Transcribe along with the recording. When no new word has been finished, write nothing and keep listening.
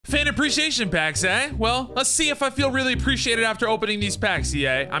Fan appreciation packs, eh? Well, let's see if I feel really appreciated after opening these packs,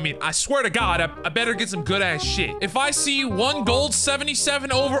 EA. I mean, I swear to God, I better get some good ass shit. If I see 1 gold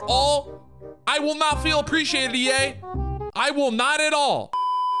 77 overall, I will not feel appreciated, EA. I will not at all.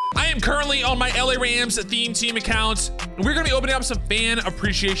 I am currently on my LA Rams theme team account. We're gonna be opening up some fan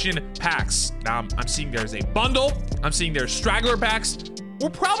appreciation packs. Now, I'm seeing there's a bundle. I'm seeing there's straggler packs. We're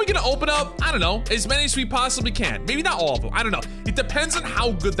probably gonna open up, I don't know, as many as we possibly can. Maybe not all of them, I don't know. It depends on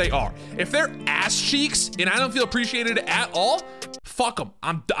how good they are. If they're ass cheeks and I don't feel appreciated at all, fuck them,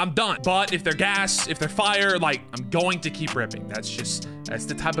 I'm done. But if they're gas, if they're fire, like, I'm going to keep ripping. That's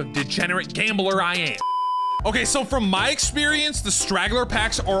the type of degenerate gambler I am. Okay, so from my experience, the straggler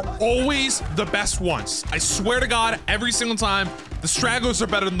packs are always the best ones. I swear to God, every single time, the stragglers are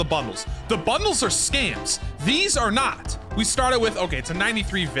better than the bundles. The bundles are scams. These are not. We started with, okay, it's a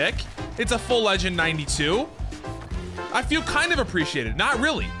 93 Vic. It's a full legend 92. I feel kind of appreciated. Not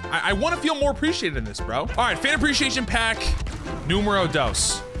really. I want to feel more appreciated in this, bro. All right, fan appreciation pack, numero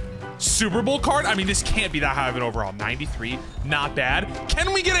dos. Super Bowl card? I mean, this can't be that high of an overall. 93, not bad.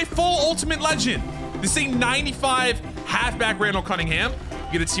 Can we get a full ultimate legend? This is a 95 halfback Randall Cunningham.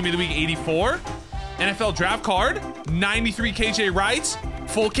 You get a team of the week 84. NFL draft card, 93 KJ Wright.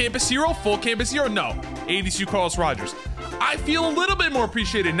 Full campus hero, no. 82 Carlos Rogers. I feel a little bit more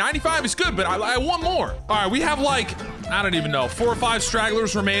appreciated. 95 is good, but I want more. All right, we have like, I don't even know, 4 or 5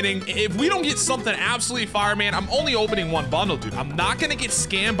 stragglers remaining. If we don't get something absolutely fire, man, I'm only opening 1 bundle, dude. I'm not gonna get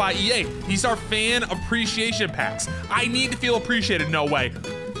scammed by EA. These are fan appreciation packs. I need to feel appreciated, no way.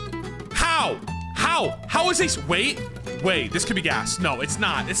 How is this? Wait, this could be gas. No, it's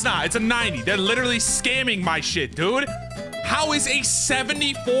not. It's a 90. They're literally scamming my shit, dude. How is a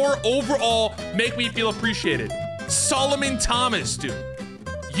 74 overall make me feel appreciated? Solomon Thomas, dude.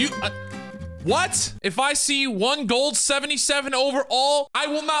 What? If I see 1 gold 77 overall, I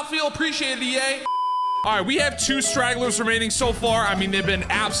will not feel appreciated, EA. All right, we have 2 stragglers remaining so far. I mean, they've been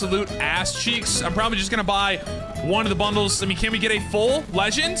absolute ass cheeks. I'm probably just gonna buy 1 of the bundles. I mean, can we get a full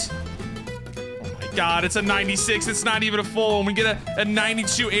legend? God, it's a 96. It's not even a full one. We get a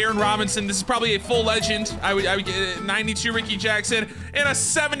 92 Aaron Robinson. This is probably a full legend. I would get a 92 Ricky Jackson and a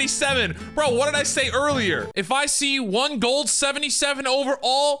 77. Bro, what did I say earlier? If I see 1 gold 77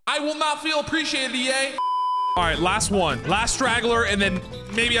 overall, I will not feel appreciated, EA. All right, last one. Last straggler, and then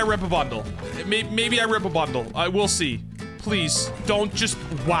maybe I rip a bundle. Maybe I rip a bundle. We'll see. Please, don't just,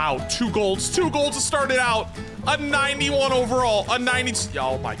 wow, 2 golds. 2 golds to start it out. A 91 overall, a 90,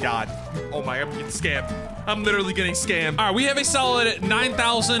 oh my God. Oh my, I'm getting scammed. I'm literally getting scammed. All right, we have a solid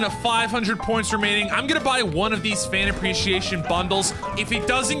 9,500 points remaining. I'm gonna buy 1 of these fan appreciation bundles. If it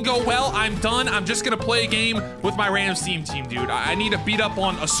doesn't go well, I'm done. I'm just gonna play a game with my Rams team, dude. I need to beat up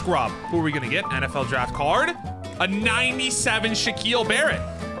on a scrub. Who are we gonna get? NFL draft card, a 97 Shaquille Barrett.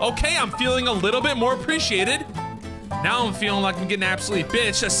 Okay, I'm feeling a little bit more appreciated. Now I'm feeling like I'm getting absolutely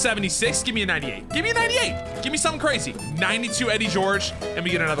bitch. A 76, give me a 98. Give me a 98. Give me something crazy. 92 Eddie George, and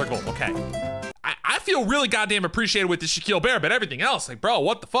we get another goal. Okay. I feel really goddamn appreciated with the Shaquille Barrett, but everything else, like, bro,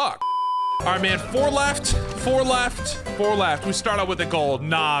 what the fuck? All right, man, 4 left, 4 left, 4 left. We start out with a gold.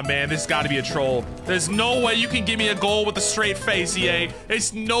 Nah, man, this has got to be a troll. There's no way you can give me a goal with a straight face, EA.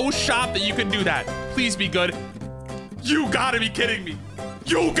 There's no shot that you can do that. Please be good. You gotta be kidding me.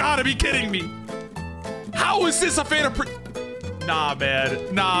 You gotta be kidding me. How is this a fan of Nah,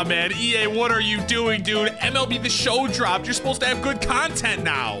 man. EA, what are you doing, dude? MLB The Show dropped. You're supposed to have good content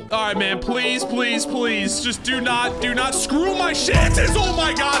now. All right, man, please. Just do not screw my chances. Oh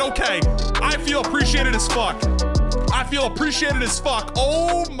my God, okay. I feel appreciated as fuck.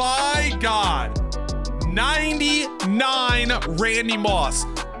 Oh my God. 99 Randy Moss.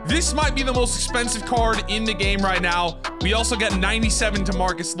 This might be the most expensive card in the game right now. We also get 97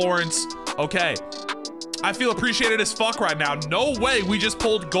 DeMarcus Lawrence. Okay. I feel appreciated as fuck right now. No way we just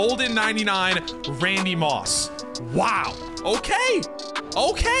pulled golden 99 Randy Moss. Wow. Okay,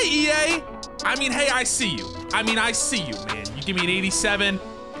 EA. I mean, hey, I see you, man. You give me an 87.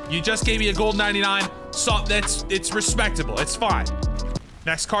 You just gave me a gold 99. So it's respectable. It's fine.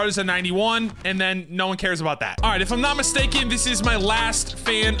 Next card is a 91, and then no one cares about that. All right, if I'm not mistaken, this is my last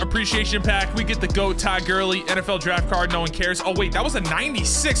fan appreciation pack. We get the GOAT Todd Gurley NFL draft card. No one cares. Oh, wait, that was a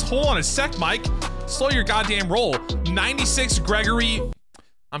 96. Hold on a sec, Mike. Slow your goddamn roll. 96 Gregory.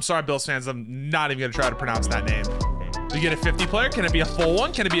 I'm sorry, Bills fans. I'm not even going to try to pronounce that name. We get a 50 player. Can it be a full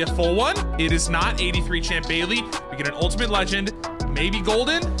one? It is not. 83 Champ Bailey. We get an ultimate legend. Maybe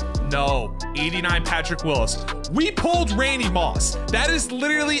golden? No. 89 Patrick Willis. We pulled Randy Moss. That is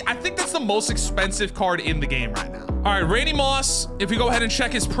literally, I think that's the most expensive card in the game right now. All right, Randy Moss, if we go ahead and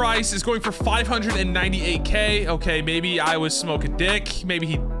check his price, is going for 598K. Okay, maybe I was smoking dick. Maybe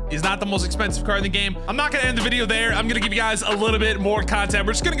he is not the most expensive card in the game. I'm not gonna end the video there. I'm gonna give you guys a little bit more content.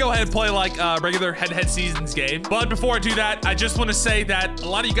 We're just gonna go ahead and play like regular head-to-head seasons game. But before I do that, I just want to say that a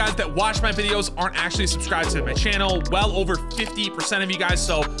lot of you guys that watch my videos aren't actually subscribed to my channel. Well over 50% of you guys.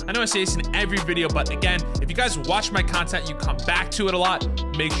 So I know I say this in every video, but again, if you guys watch my content, you come back to it a lot,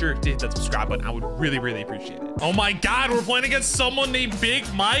 make sure to hit that subscribe button. I would really, really appreciate it. Oh my God, we're playing against someone named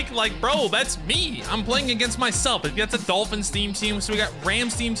Big Mike. Like, bro, that's me. I'm playing against myself. If that's a Dolphins theme team, so we got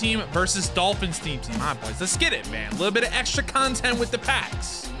Rams theme team versus Dolphins theme team. All right, boys, let's get it, man. A little bit of extra content with the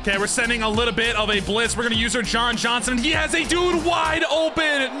packs. Okay, we're sending a little bit of a blitz. We're gonna use our John Johnson. He has a dude wide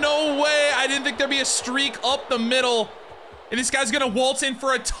open. No way. I didn't think there'd be a streak up the middle. And this guy's gonna waltz in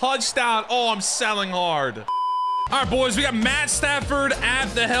for a touchdown. Oh, I'm selling hard. All right, boys, we got Matt Stafford at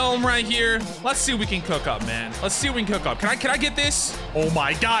the helm right here. Let's see what we can cook up, man. Let's see what we can cook up. Can I get this? Oh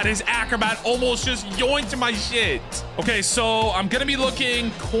my God, his acrobat almost just yoinked my shit. Okay, so I'm gonna be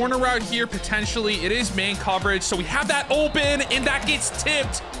looking corner route here, potentially. It is man coverage, so we have that open, and that gets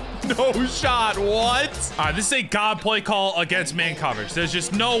tipped. No shot, what? All right, this is a God play call against man coverage. There's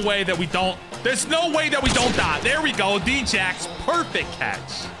just no way that we don't, there's no way that we don't dot. There we go, D-Jax, perfect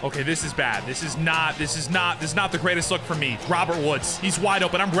catch. Okay, this is bad. This is not the greatest look for me. Robert Woods, he's wide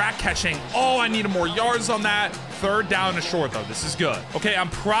open. I'm rack catching. Oh, I need more yards on that. Third down and short though, this is good. Okay, I'm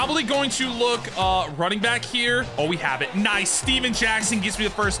probably going to look running back here. Oh, we have it, nice. Steven Jackson gives me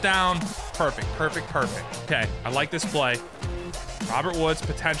the first down. Perfect, perfect, perfect. Okay, I like this play. Robert Woods,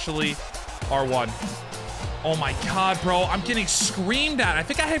 potentially R1. Oh my God, bro. I'm getting screamed at. I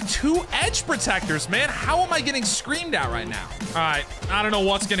think I have 2 edge protectors, man. How am I getting screamed at right now? All right, I don't know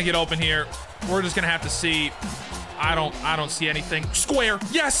what's gonna get open here. We're just gonna have to see. I don't see anything. Square,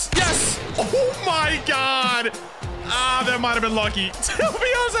 yes, yes. Oh my God. Ah, that might have been lucky. To be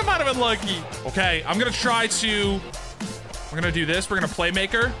honest, that might have been lucky. Okay, I'm gonna try to, we're gonna do this. We're gonna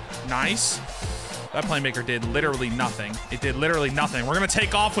playmaker, nice. That playmaker did literally nothing. It did literally nothing. We're gonna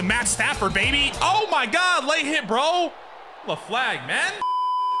take off with Matt Stafford, baby. Oh my God, late hit, bro. The flag, man.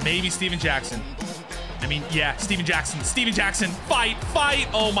 Maybe Steven Jackson. I mean, yeah, Steven Jackson. Steven Jackson, fight, fight.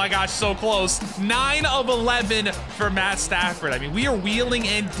 Oh my gosh, so close. 9 of 11 for Matt Stafford. I mean, we are wheeling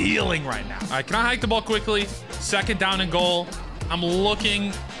and dealing right now. All right, can I hike the ball quickly? Second down and goal. I'm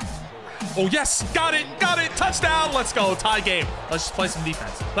looking. Oh, yes, got it, touchdown. Let's go, tie game. Let's just play some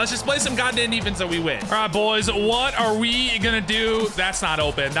defense. Let's just play some goddamn defense so we win. All right, boys, what are we gonna do? That's not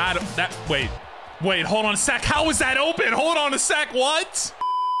open. Wait, hold on a sec. How is that open? Hold on a sec, what?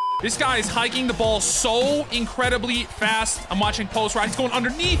 This guy is hiking the ball so incredibly fast. I'm watching post right. He's going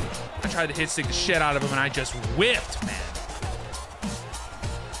underneath. I tried to hit stick the shit out of him and I just whiffed, man.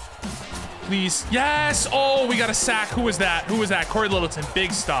 Please. Yes. Oh, we got a sack. Who was that? Who was that? Corey Littleton.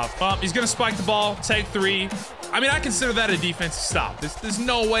 Big stuff. He's going to spike the ball. Take 3. I mean, I consider that a defensive stop. There's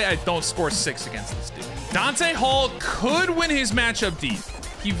no way I don't score 6 against this dude. Dante Hall could win his matchup deep.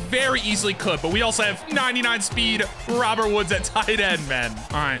 He very easily could, but we also have 99 speed Robert Woods at tight end, man.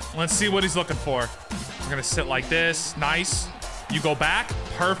 All right, let's see what he's looking for. We're going to sit like this. Nice. You go back.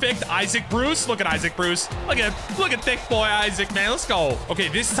 Perfect. Isaac Bruce. Look at Isaac Bruce. Look at thick boy Isaac, man. Let's go. Okay,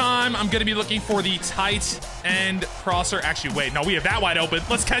 this time I'm going to be looking for the tight end crosser. Actually, wait. No, we have that wide open.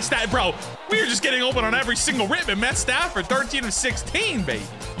 Let's catch that, bro. We are just getting open on every single rip. And Matt Stafford, 13 of 16, baby.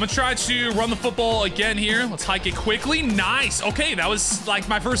 I'm going to try to run the football again here. Let's hike it quickly. Nice. Okay, that was like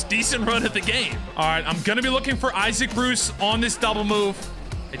my first decent run at the game. All right, I'm going to be looking for Isaac Bruce on this double move.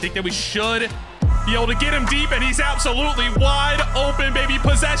 I think that we should be able to get him deep, and he's absolutely wide open, baby.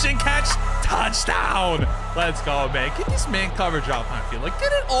 Possession, catch, touchdown. Let's go, man. Get this man coverage off my field. Like,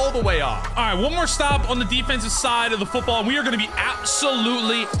 get it all the way off. All right, one more stop on the defensive side of the football, and we are going to be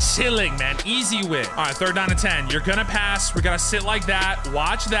absolutely chilling, man. Easy win. All right, 3rd down and 10. You're going to pass. We're going to sit like that.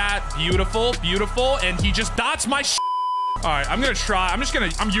 Watch that. Beautiful, beautiful. And he just dots my shit. All right, I'm gonna try.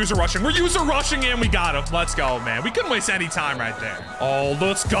 I'm user rushing. We're user rushing and we got him. Let's go, man. We couldn't waste any time right there. Oh,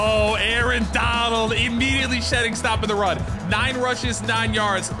 let's go. Aaron Donald immediately shedding, stopping the run. 9 rushes, 9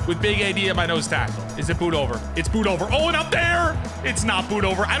 yards with Big AD at my nose tackle. Is it boot over? It's boot over. Oh, and up there, it's not boot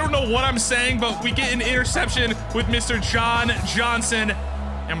over. I don't know what I'm saying, but we get an interception with Mr. John Johnson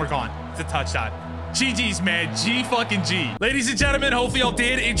and we're gone. It's a touchdown. GG's, man. G fucking G. Ladies and gentlemen, hopefully y'all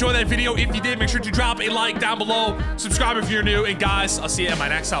did enjoy that video. If you did, make sure to drop a like down below. Subscribe if you're new. And guys, I'll see you in my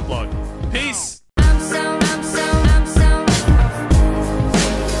next upload. Peace.